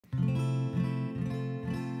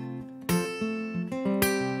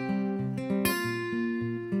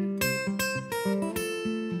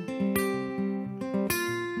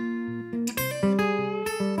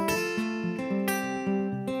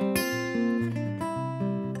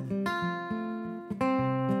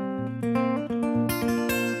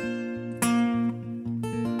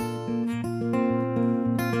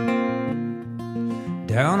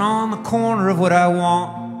on the corner of what I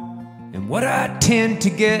want and what I tend to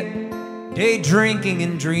get. Day drinking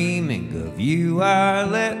and dreaming of you. I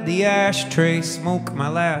let the ashtray smoke my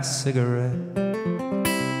last cigarette.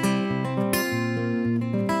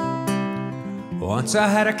 Once I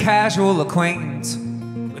had a casual acquaintance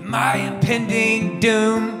with my impending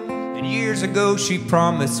doom, and years ago she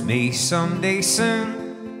promised me someday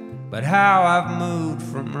soon. But how I've moved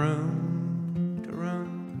from room to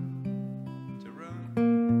room to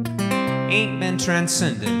room. Ain't been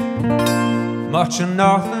transcendent much of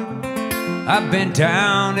nothing. I've been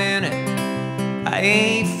down in it, I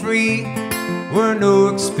ain't free. We're no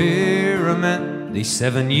experiment. These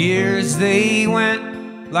 7 years they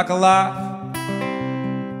went like a life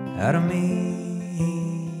out of me.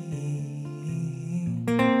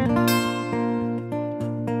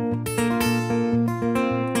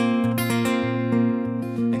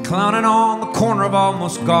 And clowning on the corner of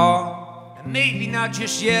almost gone, and maybe not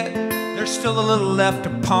just yet. There's still a little left to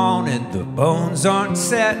pawn, and the bones aren't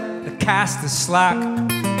set. The cast is slack,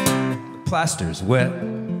 the plaster's wet.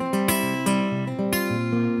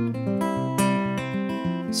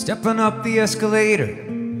 Stepping up the escalator,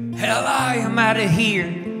 hell, I am out of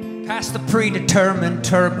here. Past the predetermined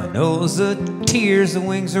terminals, the tears, the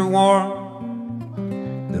wings are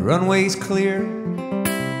warm, the runway's clear.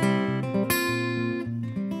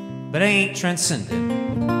 But I ain't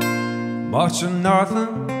transcendent much of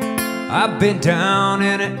nothing. I've been down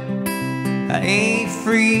in it, I ain't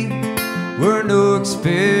free. We're no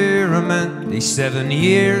experiment. These 7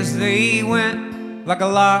 years they went like a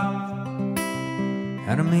life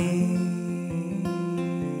out of me.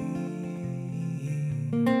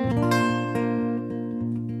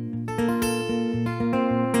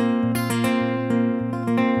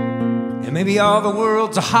 And maybe all the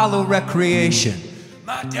world's a hollow recreation,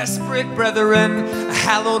 my desperate brethren, a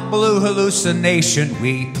hallowed blue hallucination.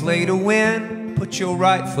 We play to win. Put your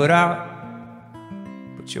right foot out,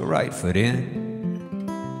 put your right foot in.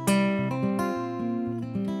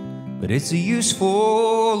 But it's a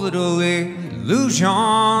useful little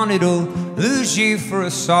illusion. It'll lose you for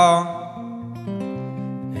a song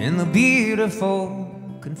in the beautiful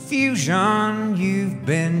confusion you've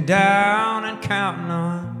been down and counting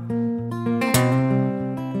on.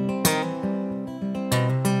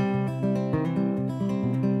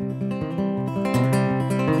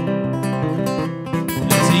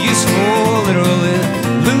 Little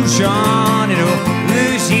illusion, it'll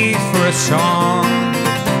lose you for a song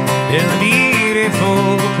in the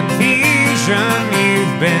beautiful confusion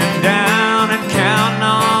you've been down and counting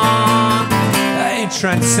on. I ain't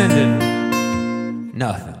transcendent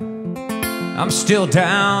nothing, I'm still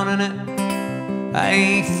down in it. I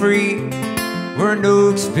ain't free, we're no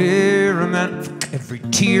experiment. Every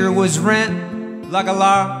tear was rent like a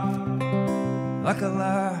life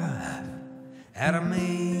out of me.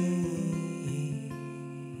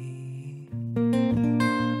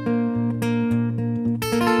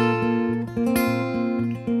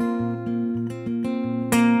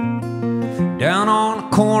 Down on the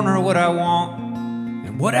corner what I want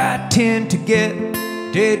and what I tend to get.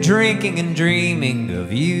 Day drinking and dreaming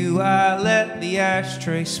of you. I let the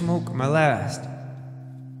ashtray smoke my last.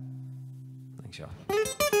 Thanks, y'all.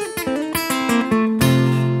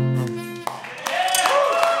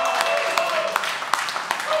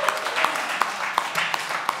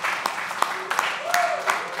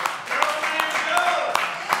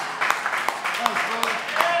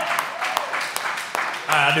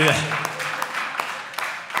 I'll do that.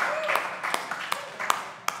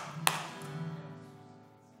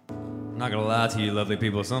 I'm not gonna lie to you, lovely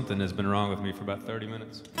people, something has been wrong with me for about 30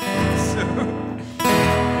 minutes. So,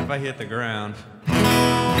 if I hit the ground.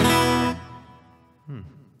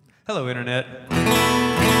 Hello, Internet.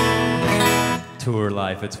 Tour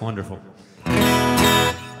life, it's wonderful.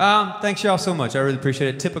 Thanks y'all so much, I really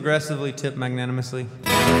appreciate it. Tip aggressively, tip magnanimously.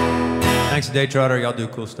 Thanks to Daytrotter, y'all do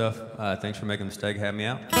cool stuff. Thanks for making the mistake, have me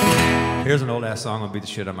out. Here's an old ass song, I'll beat the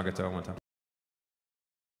shit out of my guitar one time.